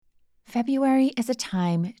February is a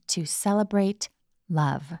time to celebrate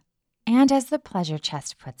love. And as the Pleasure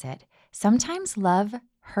Chest puts it, sometimes love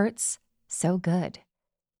hurts so good.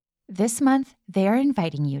 This month, they are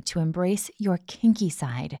inviting you to embrace your kinky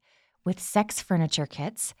side with sex furniture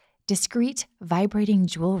kits, discreet vibrating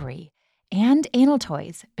jewelry, and anal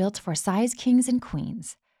toys built for size kings and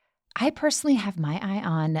queens. I personally have my eye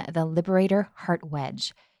on the Liberator Heart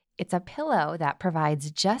Wedge. It's a pillow that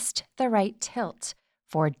provides just the right tilt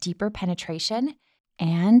for deeper penetration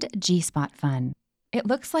and G-spot fun. It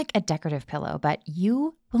looks like a decorative pillow, but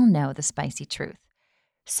you will know the spicy truth.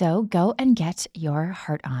 So go and get your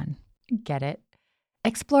heart on. Get it?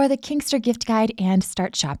 Explore the Kinkster gift guide and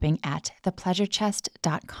start shopping at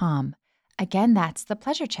thepleasurechest.com. Again, that's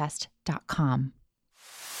thepleasurechest.com.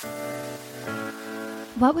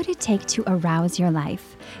 What would it take to arouse your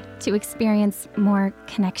life, to experience more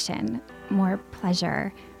connection, more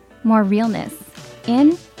pleasure, more realness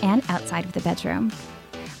in and outside of the bedroom?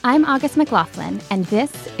 I'm August McLaughlin, and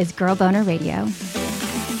this is Girl Boner Radio.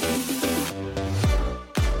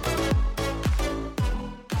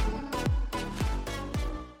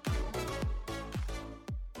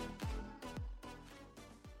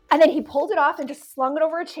 And then he pulled it off and just slung it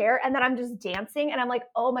over a chair. And then I'm just dancing. And I'm like,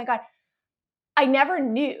 oh my God. I never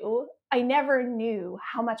knew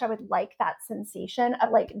how much I would like that sensation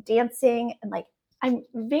of like dancing and like, I'm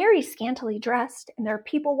very scantily dressed and there are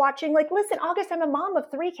people watching. Like, listen, August, I'm a mom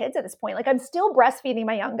of 3 kids at this point. Like, I'm still breastfeeding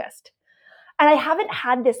my youngest. And I haven't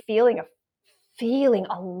had this feeling of feeling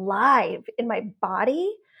alive in my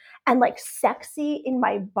body and like sexy in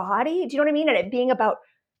my body. Do you know what I mean? And it being about,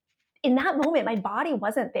 in that moment, my body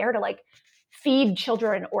wasn't there to like feed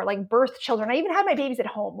children or like birth children. I even had my babies at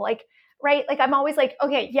home, like, right? Like I'm always like,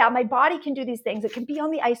 okay, yeah, my body can do these things. It can be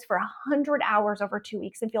on the ice for 100 hours over 2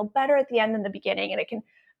 weeks and feel better at the end than the beginning. And it can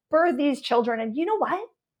birth these children. And you know what?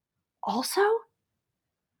 Also,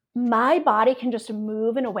 my body can just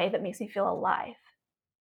move in a way that makes me feel alive.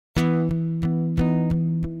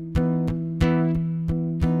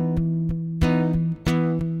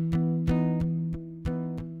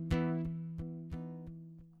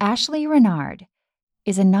 Ashley Renard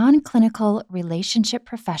is a non-clinical relationship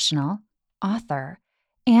professional, author,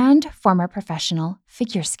 and former professional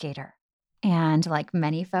figure skater. And like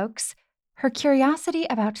many folks, her curiosity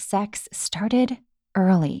about sex started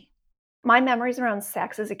early. My memories around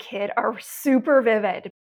sex as a kid are super vivid.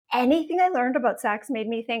 Anything I learned about sex made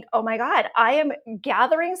me think, oh my God, I am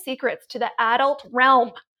gathering secrets to the adult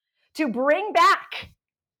realm to bring back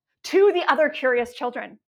to the other curious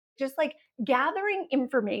children. Just like gathering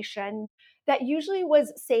information that usually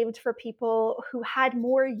was saved for people who had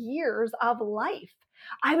more years of life.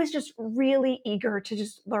 I was just really eager to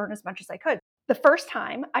just learn as much as I could. The first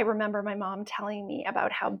time I remember my mom telling me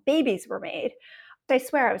about how babies were made, I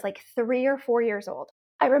swear I was like 3 or 4 years old.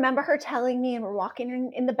 I remember her telling me, and we're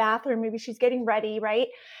walking in the bathroom, maybe she's getting ready, right?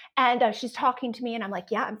 And she's talking to me and I'm like,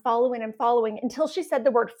 yeah, I'm following until she said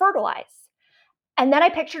the word fertilize. And then I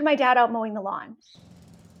pictured my dad out mowing the lawn.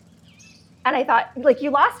 And I thought, like, you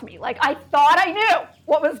lost me. Like, I thought I knew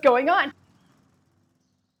what was going on.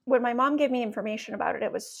 When my mom gave me information about it,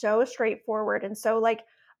 it was so straightforward and so like,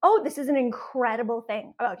 oh, this is an incredible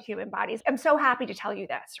thing about human bodies. I'm so happy to tell you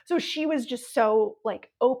this. So she was just so like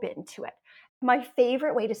open to it. My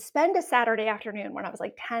favorite way to spend a Saturday afternoon when I was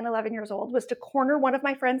like 10, 11 years old was to corner one of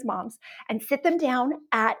my friends' moms and sit them down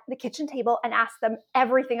at the kitchen table and ask them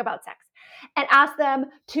everything about sex and ask them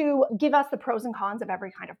to give us the pros and cons of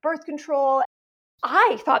every kind of birth control.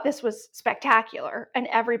 I thought this was spectacular and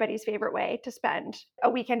everybody's favorite way to spend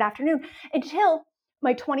a weekend afternoon until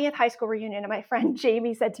my 20th high school reunion. And my friend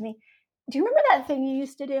Jamie said to me, do you remember that thing you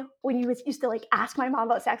used to do when you used to like ask my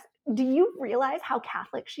mom about sex? Do you realize how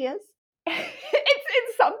Catholic she is?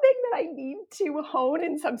 It's something that I need to hone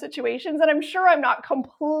in some situations. And I'm sure I'm not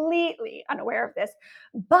completely unaware of this,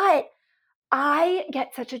 but I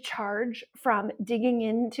get such a charge from digging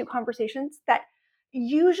into conversations that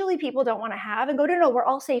usually people don't want to have and go, no, we're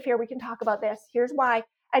all safe here. We can talk about this. Here's why.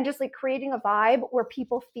 And just like creating a vibe where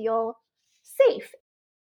people feel safe.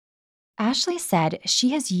 Ashley said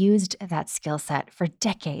she has used that skill set for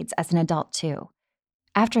decades as an adult too.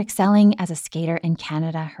 After excelling as a skater in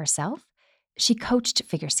Canada herself, she coached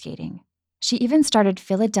figure skating. She even started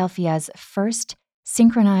Philadelphia's first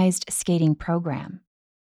synchronized skating program.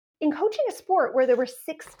 In coaching a sport where there were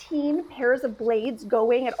 16 pairs of blades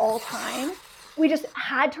going at all times, we just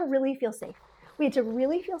had to really feel safe. We had to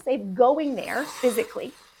really feel safe going there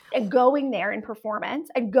physically and going there in performance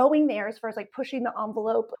and going there as far as like pushing the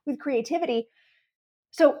envelope with creativity.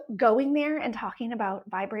 So going there and talking about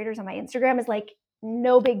vibrators on my Instagram is like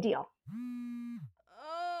no big deal.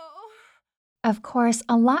 Of course,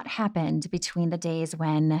 a lot happened between the days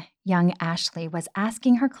when young Ashley was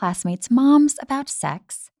asking her classmates' moms about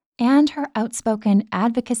sex and her outspoken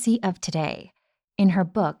advocacy of today. In her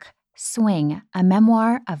book, Swing, a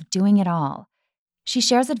memoir of doing it all, she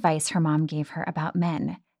shares advice her mom gave her about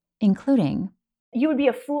men, including, you would be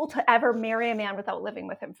a fool to ever marry a man without living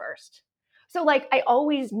with him first. So like, I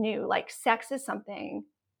always knew like sex is something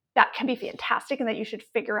that can be fantastic and that you should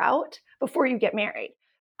figure out before you get married.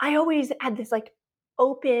 I always had this like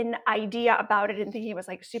open idea about it and thinking it was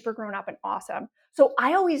like super grown up and awesome. So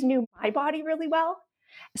I always knew my body really well.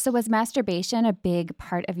 So was masturbation a big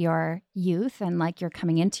part of your youth and like your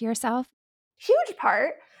coming into yourself? Huge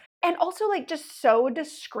part. And also like just so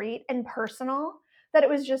discreet and personal that it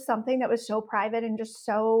was just something that was so private and just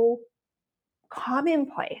so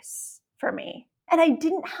commonplace for me. And I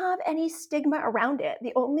didn't have any stigma around it.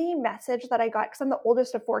 The only message that I got, because I'm the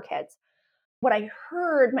oldest of 4 kids, what I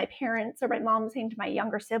heard my parents or my mom saying to my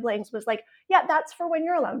younger siblings was like, yeah, that's for when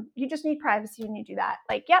you're alone. You just need privacy when you do that.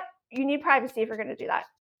 Like, yep, you need privacy if you're going to do that.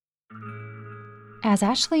 as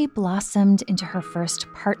Ashley blossomed into her first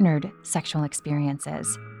partnered sexual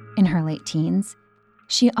experiences in her late teens,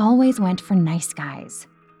 she always went for nice guys,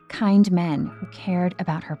 kind men who cared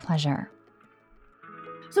about her pleasure.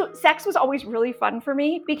 So sex was always really fun for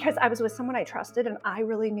me because I was with someone I trusted and I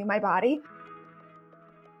really knew my body.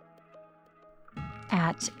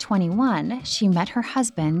 At 21, she met her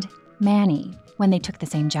husband, Manny, when they took the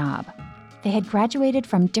same job. They had graduated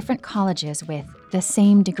from different colleges with the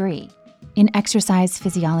same degree in exercise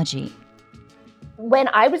physiology. When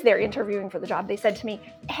I was there interviewing for the job, they said to me,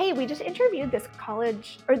 hey, we just interviewed this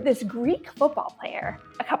college or this Greek football player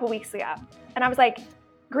a couple weeks ago. And I was like,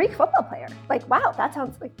 Greek football player? Like, wow, that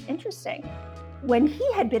sounds like interesting. When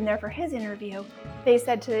he had been there for his interview, they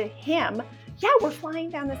said to him, yeah, we're flying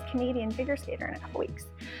down this Canadian figure skater in a couple weeks.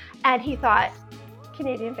 And he thought,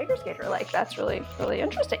 Canadian figure skater, like that's really, really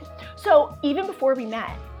interesting. So even before we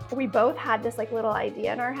met, we both had this like little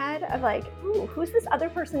idea in our head of like, ooh, who's this other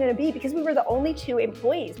person gonna be? Because we were the only 2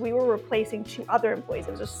 employees. We were replacing 2 other employees.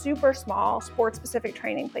 It was a super small sports-specific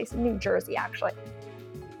training place in New Jersey, actually.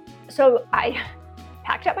 So I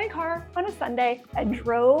packed up my car on a Sunday and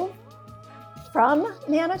drove from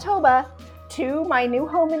Manitoba to my new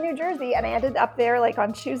home in New Jersey, and I ended up there like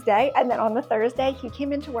on Tuesday, and then on the Thursday, he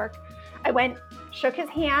came into work. I went, shook his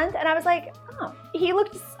hand, and I was like, oh, he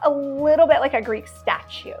looked a little bit like a Greek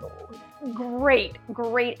statue. Great,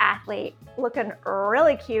 great athlete, looking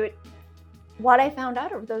really cute. What I found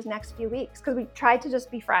out over those next few weeks, because we tried to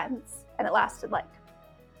just be friends, and it lasted like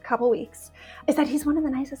a couple weeks, is that he's one of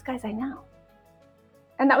the nicest guys I know.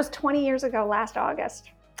 And that was 20 years ago, last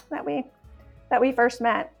August, that we first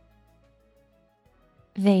met.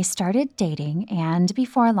 They started dating, and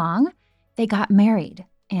before long, they got married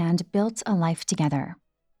and built a life together.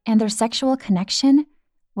 And their sexual connection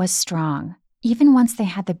was strong, even once they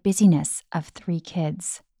had the busyness of 3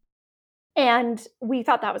 kids. And we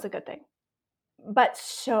thought that was a good thing. But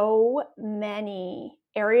so many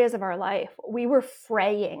areas of our life, we were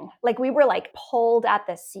fraying. Like we were like pulled at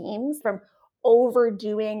the seams from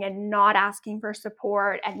overdoing and not asking for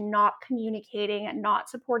support and not communicating and not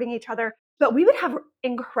supporting each other. But we would have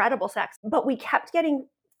incredible sex, but we kept getting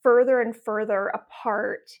further and further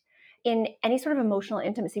apart in any sort of emotional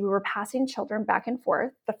intimacy. We were passing children back and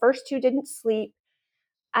forth. The first 2 didn't sleep.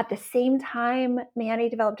 At the same time, Manny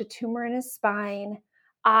developed a tumor in his spine.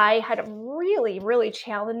 I had a really, really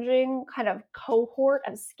challenging kind of cohort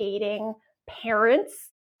of skating parents,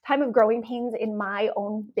 time of growing pains in my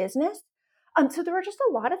own business. So there were just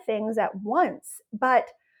a lot of things at once, but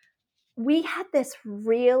we had this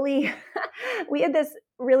really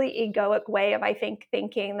egoic way of, I think,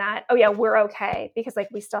 thinking that, oh yeah, we're okay because like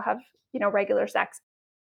we still have, regular sex.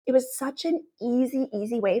 It was such an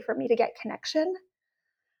easy way for me to get connection.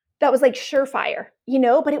 That was like surefire,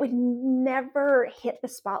 but it would never hit the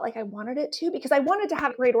spot like I wanted it to, because I wanted to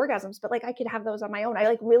have great orgasms, but like I could have those on my own. I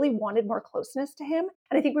like really wanted more closeness to him.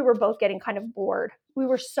 And I think we were both getting kind of bored. We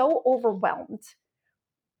were so overwhelmed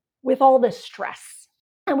with all the stress,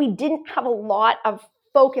 and we didn't have a lot of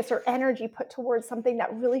focus or energy put towards something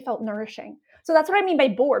that really felt nourishing. So that's what I mean by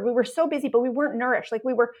bored. We were so busy, but we weren't nourished. Like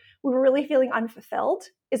we were really feeling unfulfilled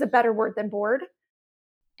is a better word than bored.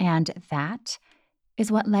 And that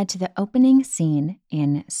is what led to the opening scene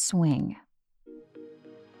in Swing.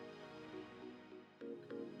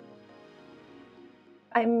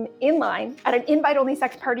 I'm in line at an invite-only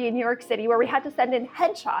sex party in New York City where we had to send in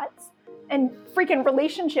headshots and freaking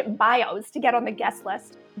relationship bios to get on the guest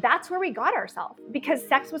list. That's where we got ourselves, because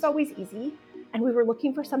sex was always easy and we were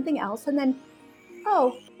looking for something else. And then,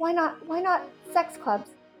 oh, why not sex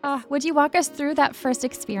clubs? Would you walk us through that first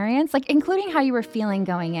experience, like including how you were feeling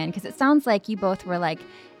going in? Because it sounds like you both were like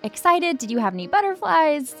excited. Did you have any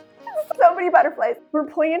butterflies? So many butterflies. We're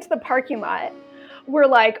pulling into the parking lot. We're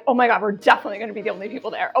like, oh my God, we're definitely going to be the only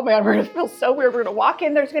people there. Oh my God, we're going to feel so weird. We're going to walk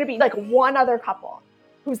in. There's going to be like one other couple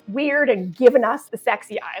who's weird and giving us the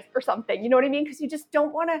sexy eyes or something. You know what I mean? Because you just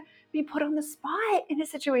don't want to be put on the spot in a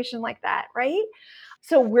situation like that, right?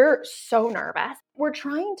 So we're so nervous. We're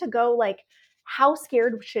trying to go like, how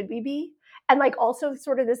scared should we be? And like also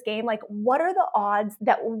sort of this game, like what are the odds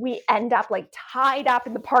that we end up like tied up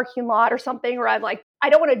in the parking lot or something? Or I'm like,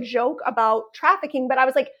 I don't want to joke about trafficking, but I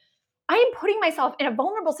was like, I am putting myself in a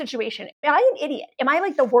vulnerable situation. Am I an idiot? Am I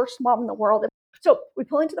like the worst mom in the world? So we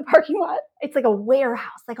pull into the parking lot. It's like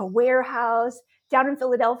a warehouse down in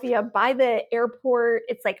Philadelphia by the airport.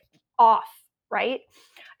 It's like off, right?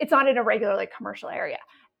 It's not in a regular like commercial area.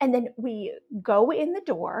 And then we go in the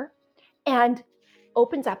door and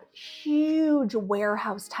opens up huge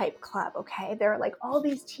warehouse type club. Okay. There are like all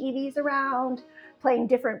these TVs around playing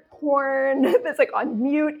different porn that's like on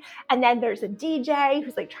mute. And then there's a DJ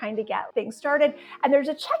who's like trying to get things started. And there's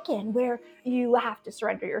a check-in where you have to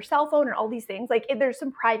surrender your cell phone and all these things. Like there's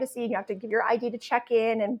some privacy and you have to give your ID to check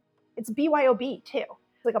in. And it's BYOB too.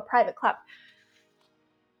 It's like a private club.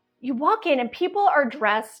 You walk in and people are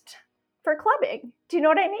dressed for clubbing. Do you know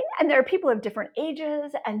what I mean? And there are people of different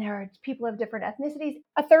ages and there are people of different ethnicities.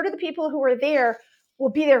 A third of the people who are there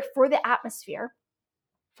will be there for the atmosphere,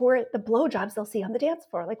 for the blowjobs they'll see on the dance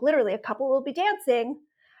floor. Like literally a couple will be dancing.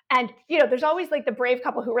 And, you know, there's always like the brave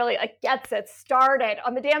couple who really like gets it started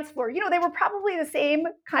on the dance floor. You know, they were probably the same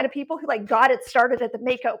kind of people who like got it started at the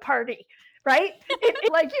makeout party, right?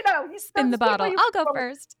 Like, you know, you Spin the bottle. I'll go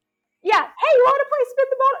first. Yeah. Hey, you want to play spin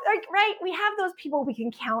the bottle? Like, right. We have those people we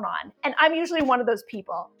can count on. And I'm usually one of those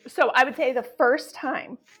people. So I would say the first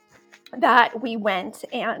time that we went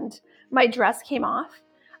and my dress came off,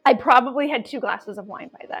 I probably had 2 glasses of wine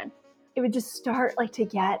by then. It would just start like to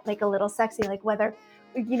get like a little sexy, like whether,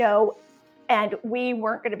 you know, and we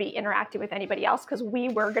weren't going to be interacting with anybody else because we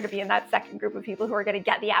were going to be in that second group of people who are going to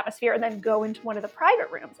get the atmosphere and then go into one of the private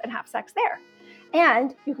rooms and have sex there.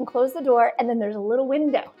 And you can close the door and then there's a little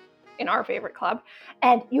window in our favorite club,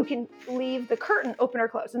 and you can leave the curtain open or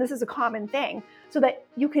closed. And this is a common thing so that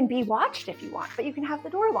you can be watched if you want, but you can have the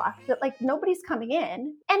door locked that like nobody's coming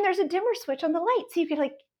in. And there's a dimmer switch on the light. So you could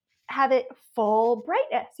like have it full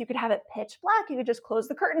brightness. You could have it pitch black. You could just close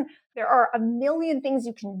the curtain. There are a million things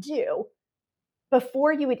you can do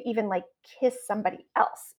before you would even like kiss somebody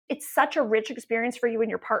else. It's such a rich experience for you and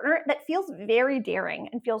your partner that feels very daring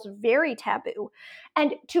and feels very taboo.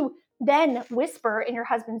 And to then whisper in your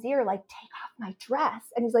husband's ear, like, take off my dress.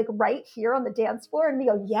 And he's like right here on the dance floor. And we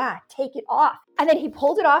go, yeah, take it off. And then he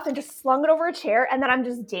pulled it off and just slung it over a chair. And then I'm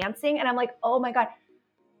just dancing. And I'm like, oh my God,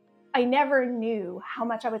 I never knew how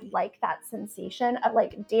much I would like that sensation of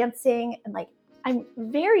like dancing and like, I'm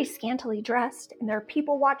very scantily dressed and there are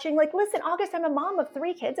people watching. Like, listen, August, I'm a mom of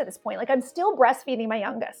 3 kids at this point. Like I'm still breastfeeding my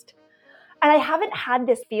youngest. And I haven't had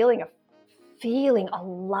this feeling of feeling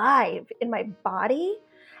alive in my body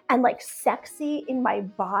and like sexy in my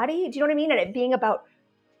body. Do you know what I mean? And it being about,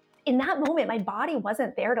 in that moment, my body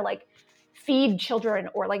wasn't there to like feed children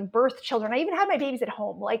or like birth children. I even had my babies at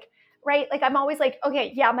home, like, right? Like I'm always like,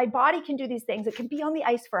 okay, yeah, my body can do these things. It can be on the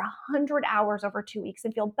ice for 100 hours over 2 weeks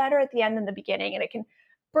and feel better at the end than the beginning. And it can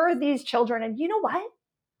birth these children. And you know what?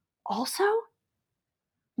 Also,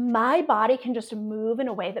 my body can just move in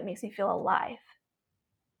a way that makes me feel alive.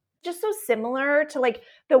 Just so similar to like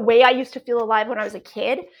the way I used to feel alive when I was a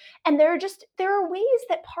kid. And there are ways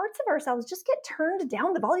that parts of ourselves just get turned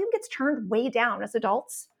down. The volume gets turned way down as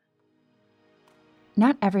adults.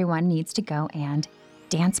 Not everyone needs to go and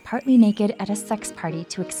dance partly naked at a sex party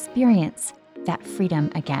to experience that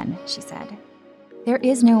freedom again, she said. There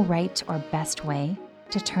is no right or best way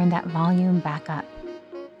to turn that volume back up.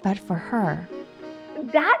 But for her,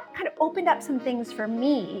 that kind of opened up some things for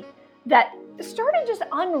me that started just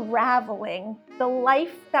unraveling the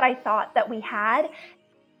life that I thought that we had.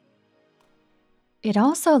 It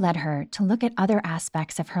also led her to look at other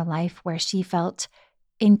aspects of her life where she felt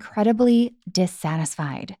incredibly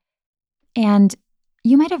dissatisfied. And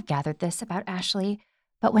you might have gathered this about Ashley,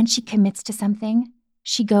 but when she commits to something,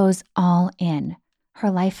 she goes all in. Her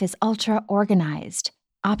life is ultra organized,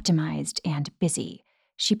 optimized, and busy.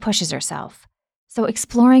 She pushes herself. So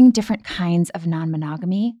exploring different kinds of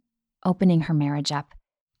non-monogamy, opening her marriage up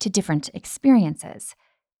to different experiences,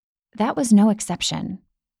 that was no exception.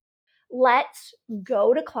 Let's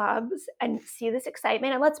go to clubs and see this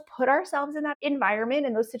excitement and let's put ourselves in that environment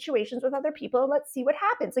and those situations with other people and let's see what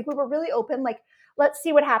happens. Like we were really open, like let's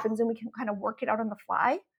see what happens and we can kind of work it out on the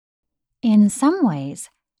fly. In some ways,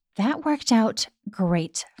 that worked out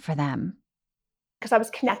great for them. Because I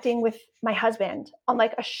was connecting with my husband on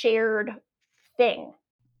like a shared thing.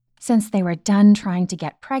 Since they were done trying to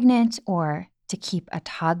get pregnant or to keep a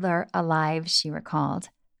toddler alive, she recalled.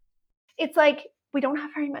 It's like we don't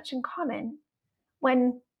have very much in common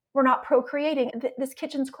when we're not procreating. This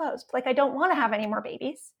kitchen's closed. Like, I don't want to have any more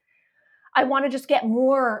babies. I want to just get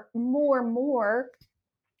more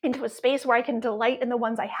into a space where I can delight in the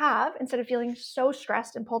ones I have instead of feeling so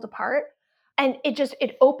stressed and pulled apart. And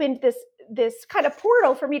it opened this kind of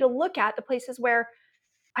portal for me to look at the places where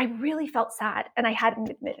I really felt sad and I hadn't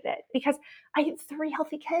admitted it because I had 3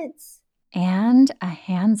 healthy kids. And a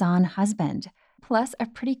hands-on husband, plus a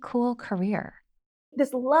pretty cool career.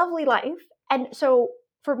 This lovely life. And so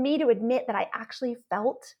for me to admit that I actually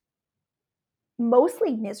felt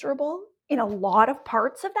mostly miserable in a lot of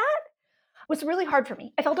parts of that was really hard for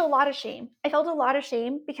me. I felt a lot of shame. I felt a lot of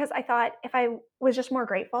shame because I thought if I was just more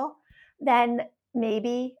grateful, then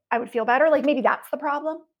maybe I would feel better. Like maybe that's the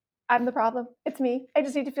problem. I'm the problem. It's me. I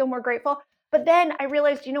just need to feel more grateful. But then I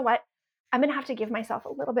realized, you know what? I'm going to have to give myself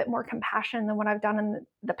a little bit more compassion than what I've done in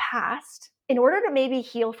the past in order to maybe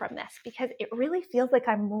heal from this, because it really feels like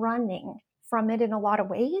I'm running from it in a lot of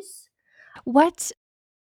ways. What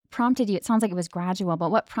prompted you? It sounds like it was gradual,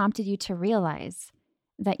 but what prompted you to realize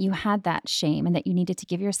that you had that shame and that you needed to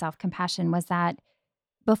give yourself compassion? Was that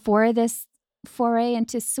before this foray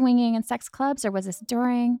into swinging and sex clubs, or was this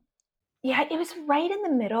during? Yeah, it was right in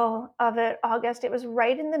the middle of it, August. It was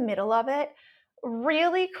right in the middle of it,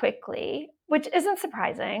 really quickly, which isn't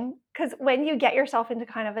surprising because when you get yourself into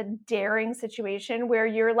kind of a daring situation where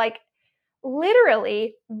you're like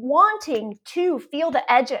literally wanting to feel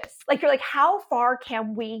the edges, like you're like, how far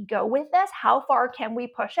can we go with this? How far can we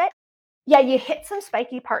push it? Yeah, you hit some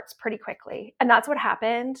spiky parts pretty quickly. And that's what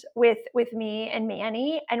happened with me and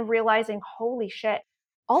Manny, and realizing, holy shit,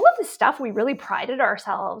 all of the stuff we really prided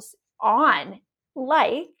ourselves on,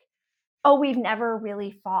 like, oh, we've never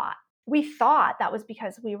really fought. We thought that was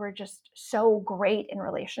because we were just so great in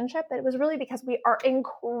relationship, but it was really because we are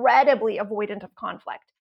incredibly avoidant of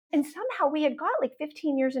conflict. And somehow we had got like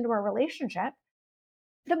 15 years into our relationship.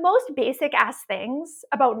 The most basic ass things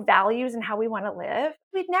about values and how we want to live,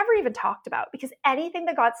 we'd never even talked about, because anything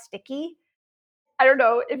that got sticky, I don't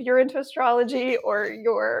know if you're into astrology or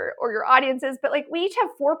your audiences, but like we each have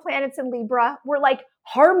 4 planets in Libra. We're like,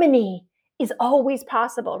 harmony is always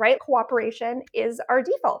possible, right? Cooperation is our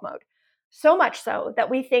default mode. So much so that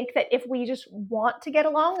we think that if we just want to get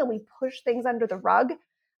along and we push things under the rug,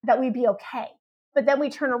 that we'd be okay. But then we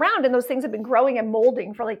turn around and those things have been growing and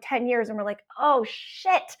molding for like 10 years. And we're like, oh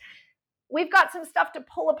shit, we've got some stuff to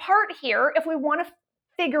pull apart here if we want to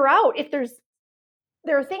figure out if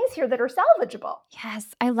there are things here that are salvageable. Yes,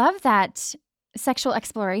 I love that sexual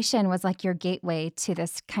exploration was like your gateway to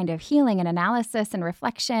this kind of healing and analysis and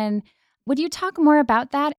reflection. Would you talk more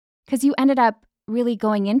about that? Because you ended up really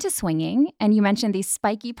going into swinging, and you mentioned these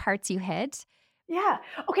spiky parts you hit. Yeah.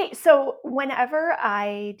 Okay. So whenever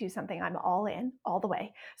I do something, I'm all in, all the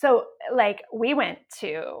way. So like we went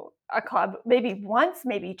to a club maybe once,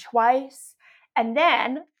 maybe twice. And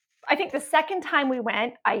then I think the second time we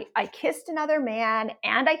went, I kissed another man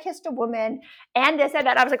and I kissed a woman and this and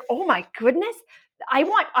that. I was like, oh my goodness, I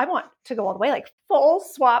want to go all the way, like full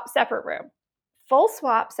swap, separate room. Full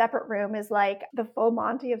swap, separate room is like the full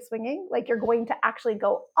Monty of swinging. Like you're going to actually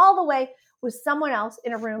go all the way with someone else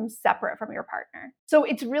in a room separate from your partner. So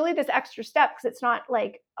it's really this extra step, because it's not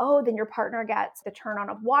like, oh, then your partner gets the turn on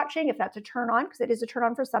of watching, if that's a turn on, because it is a turn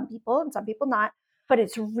on for some people and some people not. But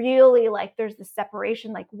it's really like there's this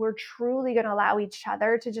separation, like we're truly going to allow each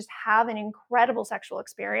other to just have an incredible sexual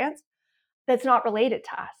experience that's not related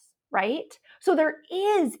to us, right? So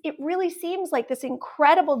it really seems like this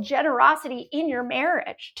incredible generosity in your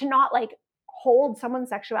marriage to not like hold someone's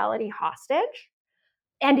sexuality hostage.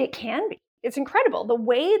 And it can be. It's incredible the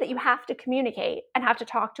way that you have to communicate and have to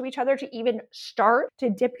talk to each other to even start to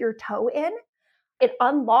dip your toe in. It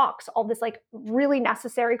unlocks all this like really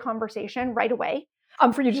necessary conversation right away,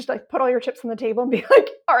 for you just like put all your chips on the table and be like,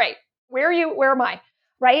 all right, where are you? Where am I?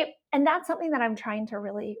 Right. And that's something that I'm trying to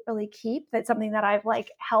really, really keep. That's something that I've like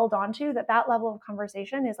held on to, that level of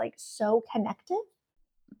conversation is like so connected.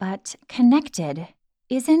 But connected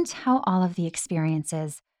isn't how all of the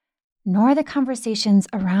experiences, nor the conversations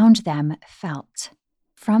around them, felt.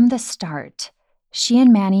 From the start, she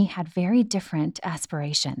and Manny had very different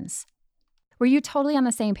aspirations. Were you totally on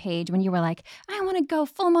the same page when you were like, I want to go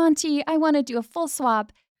full Monty, I want to do a full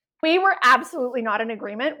swap? We were absolutely not in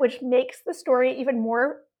agreement, which makes the story even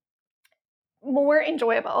more more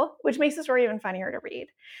enjoyable, which makes the story even funnier to read.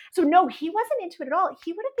 So no, he wasn't into it at all.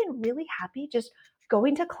 He would have been really happy just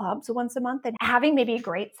going to clubs once a month and having maybe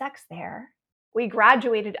great sex there. We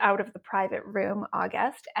graduated out of the private room,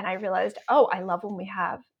 August, and I realized, oh, I love when we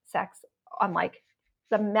have sex on like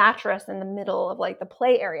the mattress in the middle of like the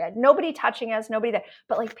play area. Nobody touching us, nobody there,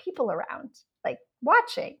 but like people around, like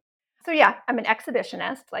watching. So yeah, I'm an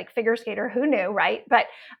exhibitionist, like figure skater, who knew, right? But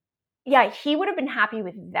yeah, he would have been happy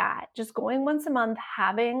with that. Just going once a month,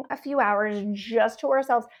 having a few hours just to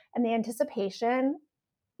ourselves, and the anticipation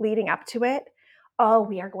leading up to it. Oh,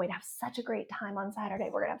 we are going to have such a great time on Saturday.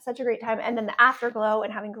 We're going to have such a great time. And then the afterglow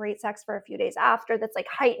and having great sex for a few days after that's like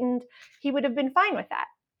heightened. He would have been fine with that.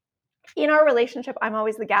 In our relationship, I'm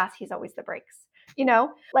always the gas, he's always the brakes.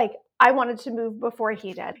 Like I wanted to move before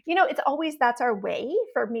he did. It's always that's our way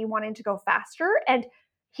for me wanting to go faster. And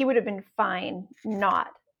he would have been fine not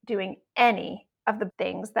doing any of the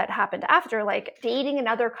things that happened after, like dating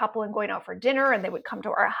another couple and going out for dinner, and they would come to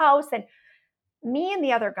our house. And me and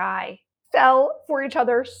the other guy fell for each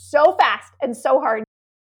other so fast and so hard.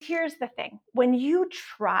 Here's the thing. When you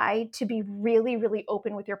try to be really, really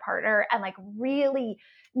open with your partner and like really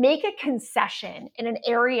make a concession in an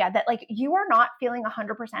area that like you are not feeling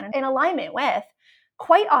 100% in alignment with,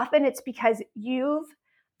 quite often it's because you've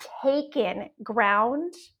taken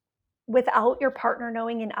ground without your partner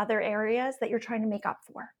knowing in other areas that you're trying to make up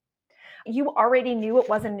for. You already knew it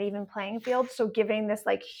wasn't an even playing field. So giving this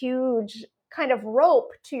like huge kind of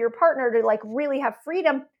rope to your partner to like really have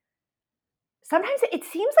freedom, sometimes it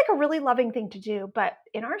seems like a really loving thing to do. But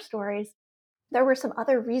in our stories, there were some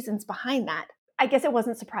other reasons behind that. I guess it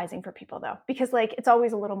wasn't surprising for people though, because like it's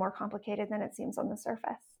always a little more complicated than it seems on the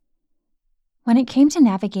surface. When it came to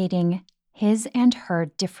navigating his and her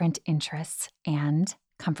different interests and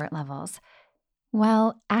comfort levels,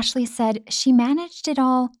 well, Ashley said she managed it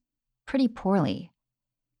all pretty poorly.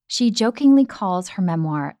 She jokingly calls her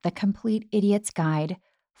memoir The Complete Idiot's Guide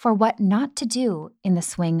for what not to do in the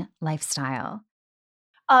swing lifestyle.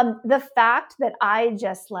 The fact that I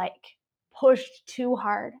just like pushed too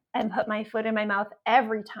hard and put my foot in my mouth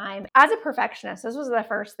every time. As a perfectionist, this was the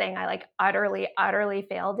first thing I like utterly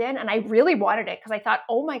failed in. And I really wanted it because I thought,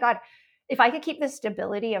 oh my God, if I could keep the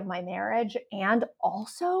stability of my marriage and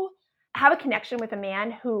also have a connection with a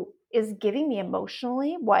man who is giving me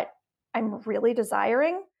emotionally what I'm really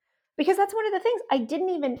desiring, because that's one of the things. I didn't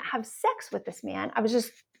even have sex with this man. I was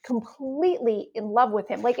just completely in love with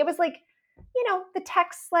him. Like it was like, the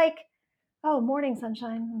text like, oh, morning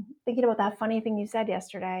sunshine. I'm thinking about that funny thing you said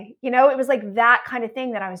yesterday. It was like that kind of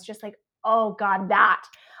thing that I was just like, oh God, that.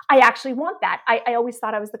 I actually want that. I always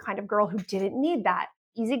thought I was the kind of girl who didn't need that.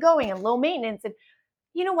 Easygoing and low maintenance. And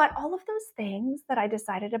you know what? All of those things that I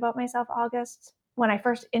decided about myself, August, when I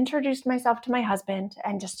first introduced myself to my husband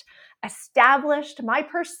and just established my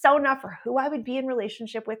persona for who I would be in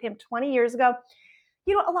relationship with him 20 years ago,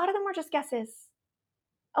 a lot of them were just guesses.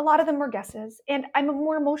 A lot of them were guesses. And I'm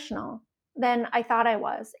more emotional than I thought I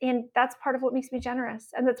was. And that's part of what makes me generous.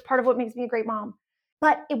 And that's part of what makes me a great mom.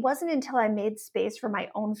 But it wasn't until I made space for my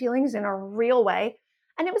own feelings in a real way.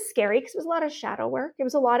 And it was scary because it was a lot of shadow work. It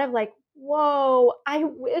was a lot of like, whoa, I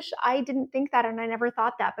wish I didn't think that and I never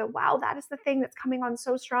thought that. But wow, that is the thing that's coming on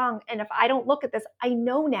so strong. And if I don't look at this, I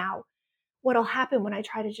know now what'll happen when I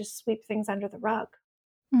try to just sweep things under the rug.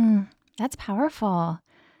 That's powerful.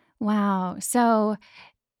 Wow. So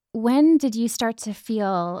when did you start to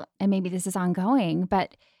feel, and maybe this is ongoing,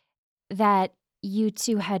 but that you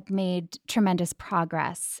two had made tremendous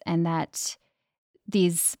progress and that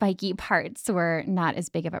these spiky parts were not as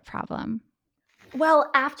big of a problem?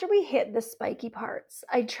 Well, after we hit the spiky parts,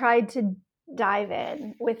 I tried to dive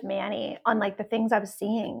in with Manny on like the things I was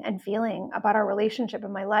seeing and feeling about our relationship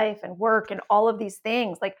in my life and work and all of these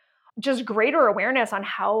things, like just greater awareness on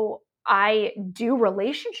how I do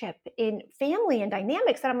relationship in family and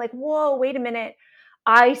dynamics. And I'm like, whoa, wait a minute.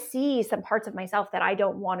 I see some parts of myself that I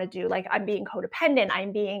don't want to do. Like I'm being codependent.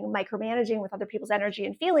 I'm being micromanaging with other people's energy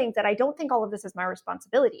and feelings, that I don't think all of this is my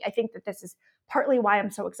responsibility. I think that this is partly why I'm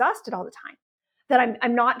so exhausted all the time, that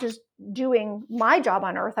I'm not just doing my job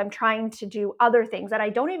on earth. I'm trying to do other things that I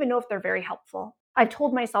don't even know if they're very helpful. I've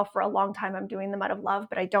told myself for a long time I'm doing them out of love,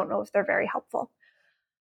 but I don't know if they're very helpful.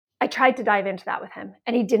 I tried to dive into that with him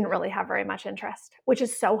and he didn't really have very much interest, which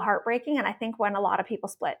is so heartbreaking. And I think when a lot of people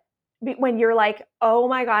split, when you're like, oh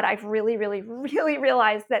my God, I've really, really, really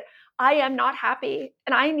realized that I am not happy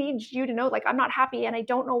and I need you to know, like, I'm not happy and I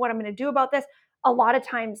don't know what I'm going to do about this. A lot of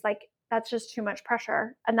times, like, that's just too much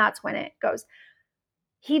pressure. And that's when it goes.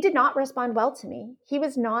 He did not respond well to me. He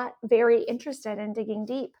was not very interested in digging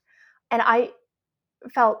deep. And I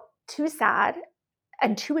felt too sad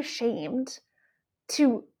and too ashamed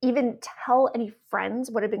to even tell any friends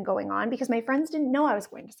what had been going on, because my friends didn't know I was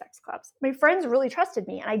going to sex clubs. My friends really trusted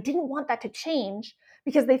me, and I didn't want that to change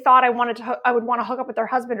because they thought I would want to hook up with their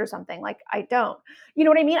husband or something. Like, I don't. You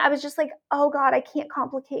know what I mean? I was just like, oh God, I can't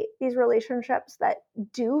complicate these relationships that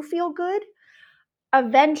do feel good.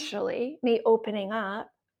 Eventually, me opening up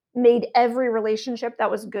made every relationship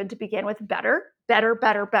that was good to begin with better,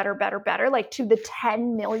 like to the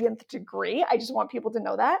 10 millionth degree. I just want people to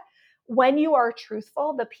know that. When you are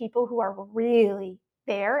truthful, the people who are really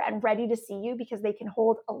there and ready to see you because they can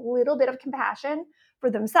hold a little bit of compassion for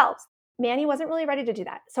themselves. Manny wasn't really ready to do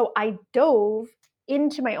that. So I dove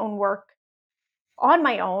into my own work on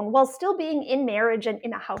my own while still being in marriage and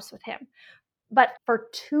in a house with him. But for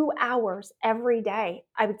 2 hours every day,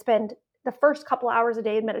 I would spend the first couple hours a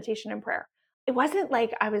day in meditation and prayer. It wasn't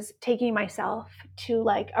like I was taking myself to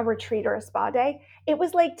like a retreat or a spa day. It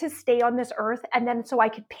was like to stay on this earth and then so I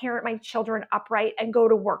could parent my children upright and go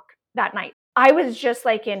to work that night. I was just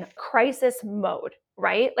like in crisis mode,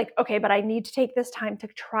 right? Like, okay, but I need to take this time to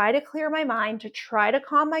try to clear my mind, to try to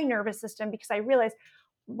calm my nervous system, because I realized,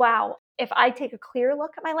 wow, if I take a clear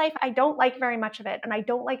look at my life, I don't like very much of it. And I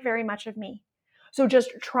don't like very much of me. So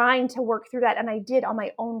just trying to work through that. And I did on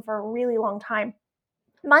my own for a really long time,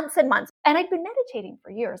 months and months. And I'd been meditating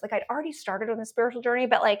for years. Like, I'd already started on the spiritual journey,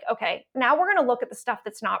 but like, okay, now we're going to look at the stuff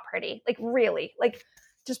that's not pretty. Like, really, like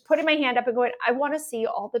just putting my hand up and going, I want to see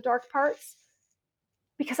all the dark parts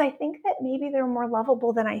because I think that maybe they're more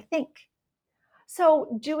lovable than I think.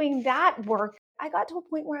 So doing that work, I got to a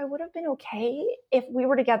point where I would have been okay if we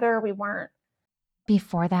were together or we weren't.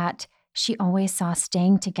 Before that, she always saw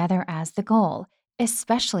staying together as the goal,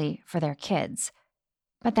 especially for their kids.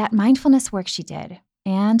 But that mindfulness work she did,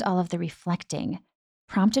 and all of the reflecting,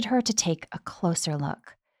 prompted her to take a closer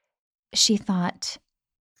look. She thought,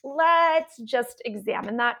 let's just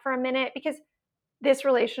examine that for a minute, because this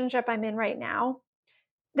relationship I'm in right now,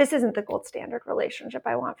 this isn't the gold standard relationship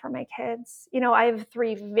I want for my kids. You know, I have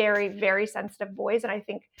 3 very, very sensitive boys, and I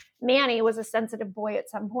think Manny was a sensitive boy at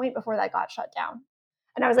some point before that got shut down.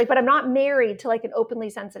 And I was like, but I'm not married to like an openly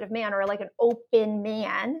sensitive man or like an open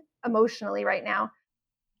man emotionally right now.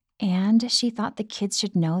 and she thought the kids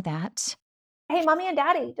should know that. Hey, mommy and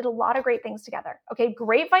daddy did a lot of great things together. Okay,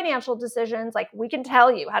 great financial decisions. Like, we can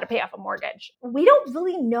tell you how to pay off a mortgage. We don't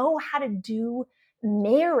really know how to do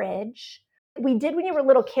marriage. We did when you were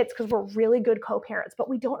little kids because we're really good co-parents, but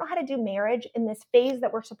we don't know how to do marriage in this phase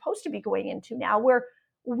that we're supposed to be going into now, where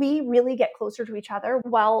we really get closer to each other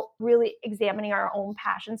while really examining our own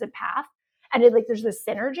passions and path. And there's this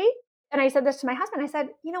synergy. And I said this to my husband. I said,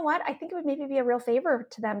 you know what? I think it would maybe be a real favor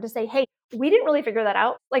to them to say, hey, we didn't really figure that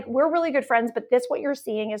out. Like, we're really good friends, but what you're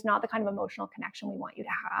seeing is not the kind of emotional connection we want you to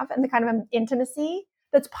have and the kind of intimacy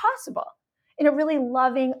that's possible in a really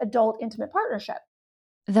loving, adult, intimate partnership.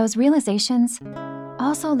 Those realizations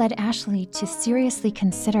also led Ashley to seriously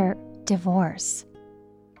consider divorce.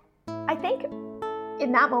 I think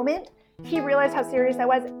in that moment, he realized how serious I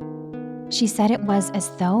was. She said it was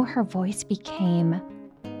as though her voice became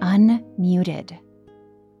unmuted.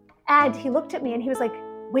 And he looked at me and he was like,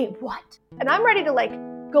 wait, what? And I'm ready to like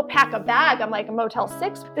go pack a bag. I'm like a Motel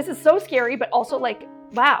 6. This is so scary, but also like,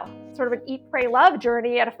 wow, sort of an eat, pray, love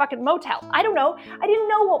journey at a fucking motel. I don't know. I didn't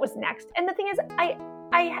know what was next. And the thing is,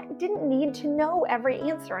 I didn't need to know every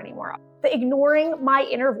answer anymore. The ignoring my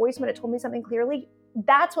inner voice when it told me something clearly,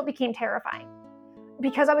 that's what became terrifying.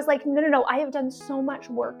 Because I was like, no, I have done so much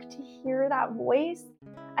work to hear that voice.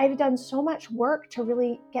 I've done so much work to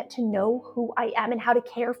really get to know who I am and how to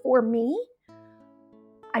care for me.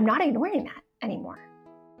 I'm not ignoring that anymore.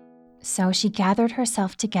 So she gathered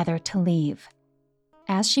herself together to leave.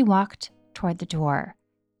 As she walked toward the door,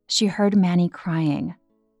 she heard Manny crying,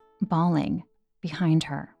 bawling behind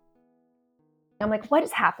her. I'm like, what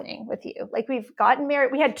is happening with you? Like, we've gotten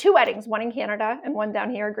married. We had 2 weddings, one in Canada and one down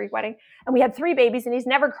here, a Greek wedding. And we had 3 babies and he's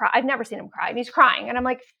never cried. I've never seen him cry and he's crying. And I'm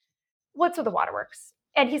like, what's with the waterworks?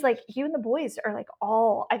 And he's like, you and the boys are like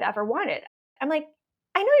all I've ever wanted. I'm like,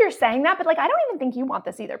 I know you're saying that, but like, I don't even think you want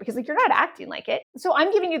this either, because like, you're not acting like it. So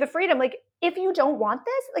I'm giving you the freedom. Like, if you don't want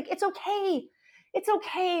this, like, it's okay. It's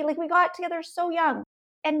okay. Like, we got together so young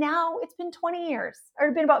and now it's been 20 years, or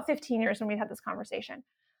it's been about 15 years when we had this conversation.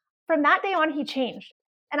 From that day on, he changed.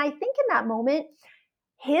 And I think in that moment,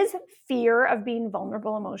 his fear of being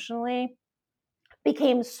vulnerable emotionally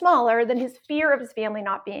became smaller than his fear of his family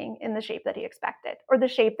not being in the shape that he expected, or the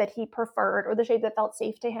shape that he preferred, or the shape that felt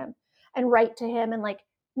safe to him and right to him. And like,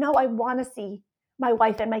 no, I want to see my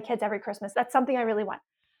wife and my kids every Christmas. That's something I really want.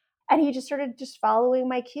 And he just started following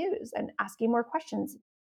my cues and asking more questions.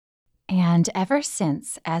 And ever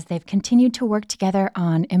since, as they've continued to work together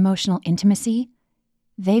on emotional intimacy,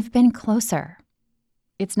 They've been closer.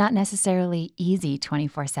 It's not necessarily easy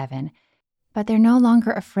 24/7, but they're no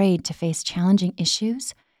longer afraid to face challenging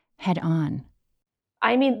issues head on.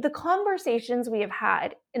 I mean, the conversations we have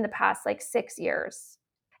had in the past 6 years,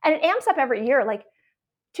 and it amps up every year,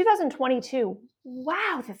 2022,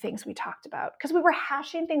 wow, the things we talked about, because we were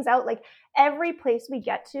hashing things out every place we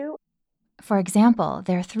get to. For example,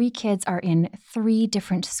 their 3 kids are in 3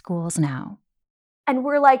 different schools now. And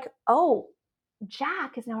we're like, oh,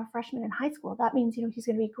 Jack is now a freshman in high school. That means, he's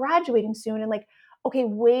going to be graduating soon. And okay,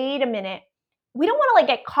 wait a minute. We don't want to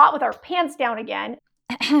get caught with our pants down again.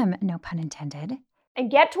 Ahem, no pun intended. And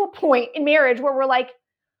get to a point in marriage where we're like,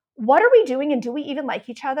 what are we doing? And do we even like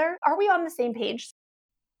each other? Are we on the same page?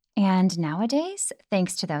 And nowadays,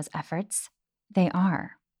 thanks to those efforts, they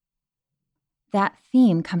are. That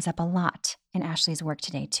theme comes up a lot in Ashley's work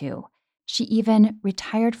today, too. She even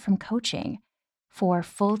retired from coaching for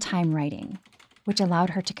full-time writing, which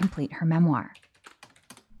allowed her to complete her memoir.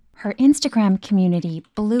 Her Instagram community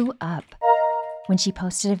blew up when she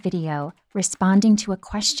posted a video responding to a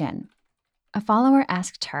question. A follower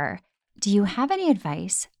asked her, "Do you have any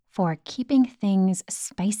advice for keeping things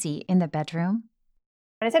spicy in the bedroom?"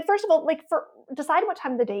 And I said, first of all, decide what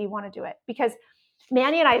time of the day you want to do it, because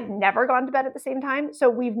Manny and I have never gone to bed at the same time. So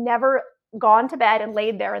we've never gone to bed and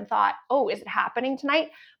laid there and thought, oh, is it happening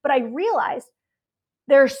tonight? But I realized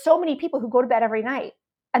there are so many people who go to bed every night,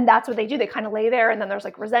 and that's what they do. They kind of lay there, and then there's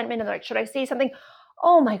resentment, and they're like, should I say something?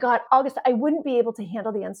 Oh my God, August, I wouldn't be able to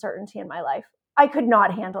handle the uncertainty in my life. I could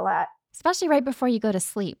not handle that. Especially right before you go to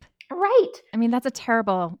sleep. Right. I mean, that's a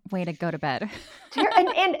terrible way to go to bed.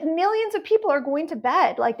 and millions of people are going to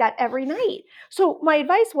bed like that every night. So my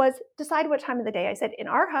advice was decide what time of the day. I said, in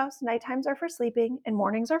our house, night times are for sleeping and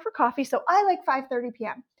mornings are for coffee. So I like 5:30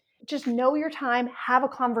 p.m. Just know your time, have a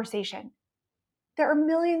conversation. There are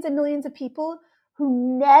millions and millions of people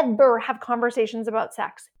who never have conversations about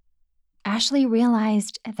sex. Ashley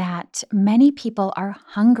realized that many people are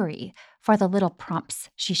hungry for the little prompts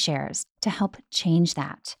she shares to help change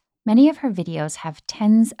that. Many of her videos have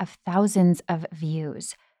tens of thousands of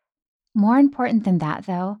views. More important than that,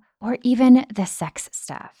 though, or even the sex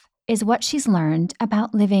stuff, is what she's learned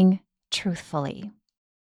about living truthfully.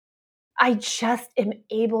 I just am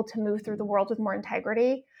able to move through the world with more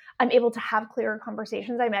integrity. I'm able to have clearer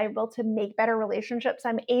conversations. I'm able to make better relationships.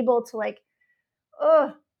 I'm able to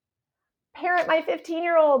parent my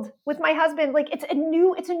 15-year-old with my husband. It's a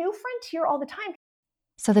new frontier all the time.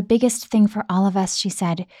 So the biggest thing for all of us, she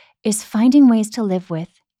said, is finding ways to live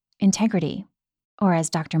with integrity, or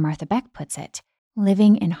as Dr. Martha Beck puts it,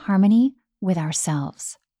 living in harmony with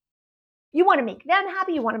ourselves. You want to make them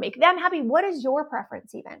happy. You want to make them happy. What is your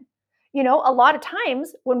preference even? A lot of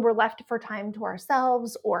times when we're left for time to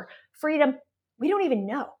ourselves or freedom, we don't even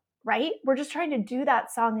know, right? We're just trying to do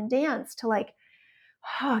that song and dance to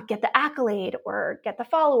get the accolade or get the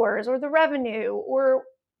followers or the revenue or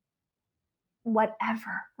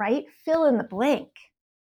whatever, right? Fill in the blank.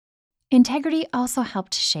 Integrity also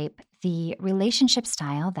helped shape the relationship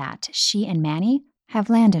style that she and Manny have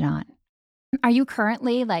landed on. Are you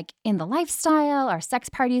currently in the lifestyle? Are sex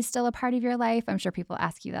parties still a part of your life? I'm sure people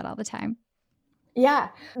ask you that all the time. Yeah,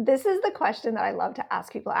 this is the question that I love to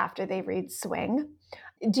ask people after they read Swing.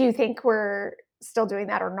 Do you think we're still doing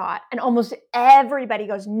that or not? And almost everybody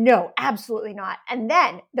goes, no, absolutely not. And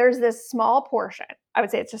then there's this small portion, I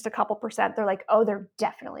would say it's just a couple percent. They're like, oh, they're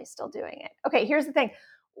definitely still doing it. Okay, here's the thing.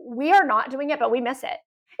 We are not doing it, but we miss it.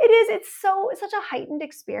 It's such a heightened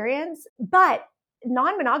experience, but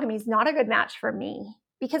non-monogamy is not a good match for me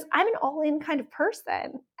because I'm an all-in kind of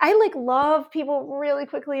person. I love people really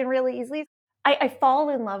quickly and really easily. I fall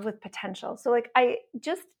in love with potential. So I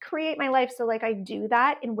just create my life so I do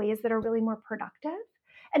that in ways that are really more productive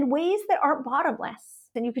and ways that aren't bottomless.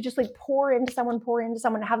 And you could just pour into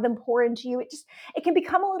someone, have them pour into you. It can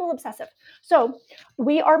become a little obsessive. So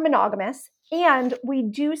we are monogamous and we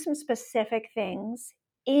do some specific things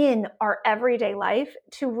in our everyday life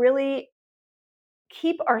to really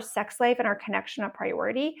keep our sex life and our connection a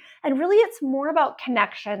priority. And really it's more about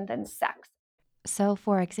connection than sex. So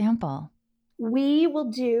for example, we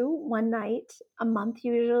will do one night a month,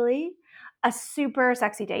 usually, a super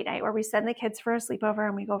sexy date night where we send the kids for a sleepover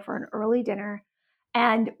and we go for an early dinner.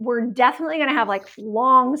 And we're definitely going to have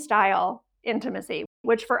long style intimacy,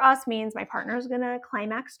 which for us means my partner is going to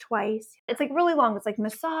climax twice. It's really long. It's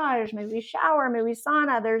massage, maybe shower, maybe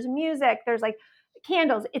sauna. There's music. There's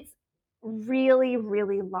candles. It's really,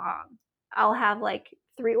 really long. I'll have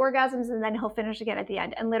 3 orgasms and then he'll finish again at the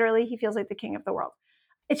end. And literally he feels like the king of the world.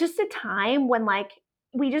 It's just a time when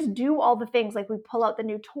we just do all the things, like we pull out the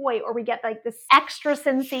new toy, or we get like this extra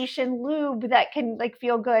sensation lube that can like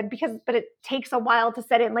feel good but it takes a while to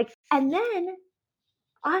set in. Like, and then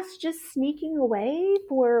us just sneaking away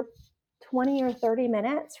for 20 or 30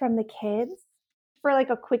 minutes from the kids for like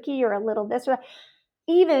a quickie or a little this or that.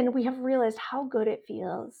 Even we have realized how good it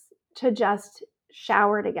feels to just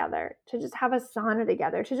shower together, to just have a sauna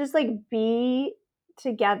together, to just like be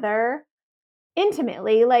together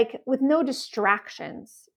intimately, like with no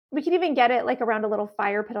distractions. We could even get it like around a little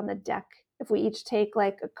fire pit on the deck if we each take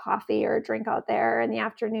like a coffee or a drink out there in the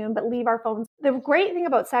afternoon, but leave our phones. The great thing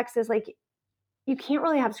about sex is like you can't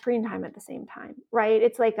really have screen time at the same time, right?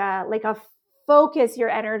 It's like a focus your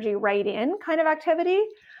energy right in kind of activity.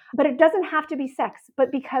 But it doesn't have to be sex.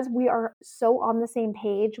 But because we are so on the same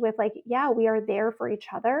page with like, yeah, we are there for each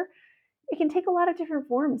other, it can take a lot of different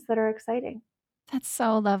forms that are exciting. That's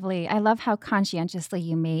so lovely. I love how conscientiously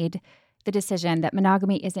you made the decision that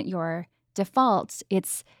monogamy isn't your default.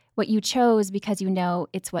 It's what you chose because you know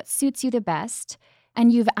it's what suits you the best.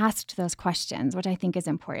 And you've asked those questions, which I think is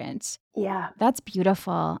important. Yeah. That's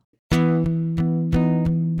beautiful.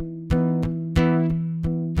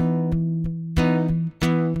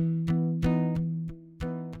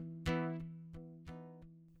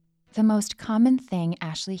 The most common thing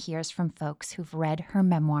Ashley hears from folks who've read her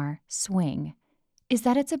memoir, Swing, is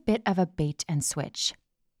that it's a bit of a bait and switch.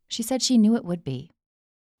 She said she knew it would be.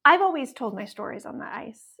 I've always told my stories on the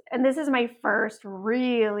ice. And this is my first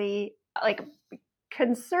really like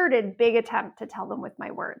concerted big attempt to tell them with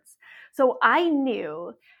my words. So I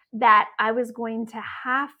knew that I was going to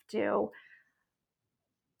have to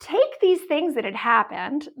take these things that had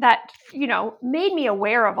happened that, you know, made me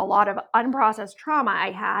aware of a lot of unprocessed trauma I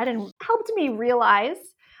had and helped me realize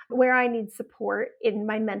where I need support in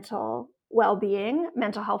my mental well-being,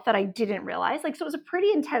 mental health that I didn't realize. Like, so it was a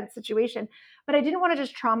pretty intense situation, but I didn't want to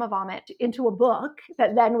just trauma vomit into a book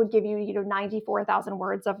that then would give you, 94,000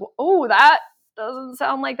 words of, oh, that doesn't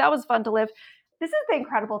sound like that was fun to live. This is the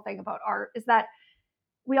incredible thing about art, is that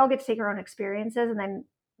we all get to take our own experiences and then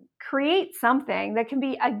create something that can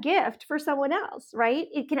be a gift for someone else, right?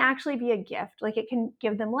 It can actually be a gift. Like, it can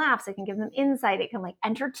give them laughs, it can give them insight, it can like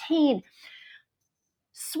entertain.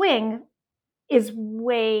 Swing is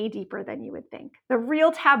way deeper than you would think. The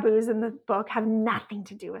real taboos in the book have nothing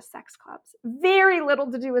to do with sex clubs, very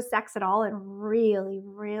little to do with sex at all, and really,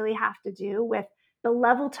 really have to do with the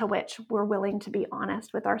level to which we're willing to be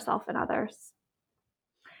honest with ourselves and others.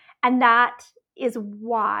 And that is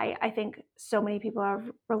why I think so many people have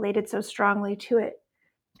related so strongly to it.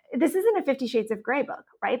 This isn't a 50 Shades of Grey book,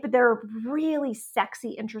 right? But there are really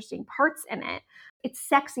sexy, interesting parts in it. It's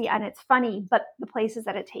sexy and it's funny, but the places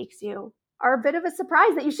that it takes you are a bit of a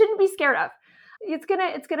surprise that you shouldn't be scared of. It's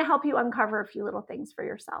gonna help you uncover a few little things for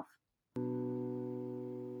yourself.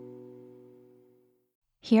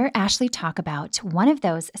 Hear Ashley talk about one of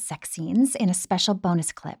those sex scenes in a special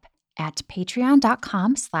bonus clip at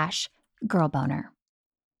patreon.com/girlboner.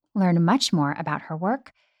 Learn much more about her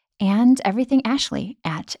work and everything Ashley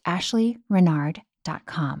at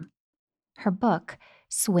ashleyrenard.com. Her book,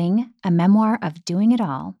 Swing, A Memoir of Doing It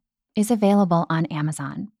All, is available on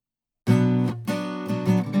Amazon.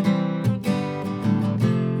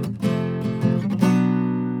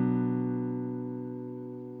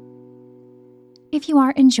 If you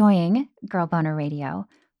are enjoying Girl Boner Radio,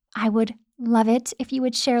 I would love it if you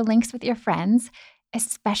would share links with your friends,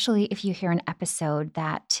 especially if you hear an episode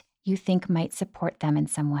that you think might support them in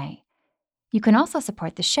some way. You can also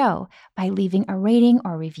support the show by leaving a rating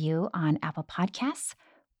or review on Apple Podcasts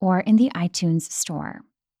or in the iTunes store.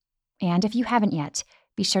 And if you haven't yet,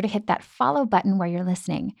 be sure to hit that follow button where you're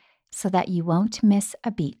listening so that you won't miss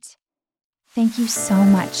a beat. Thank you so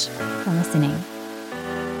much for listening.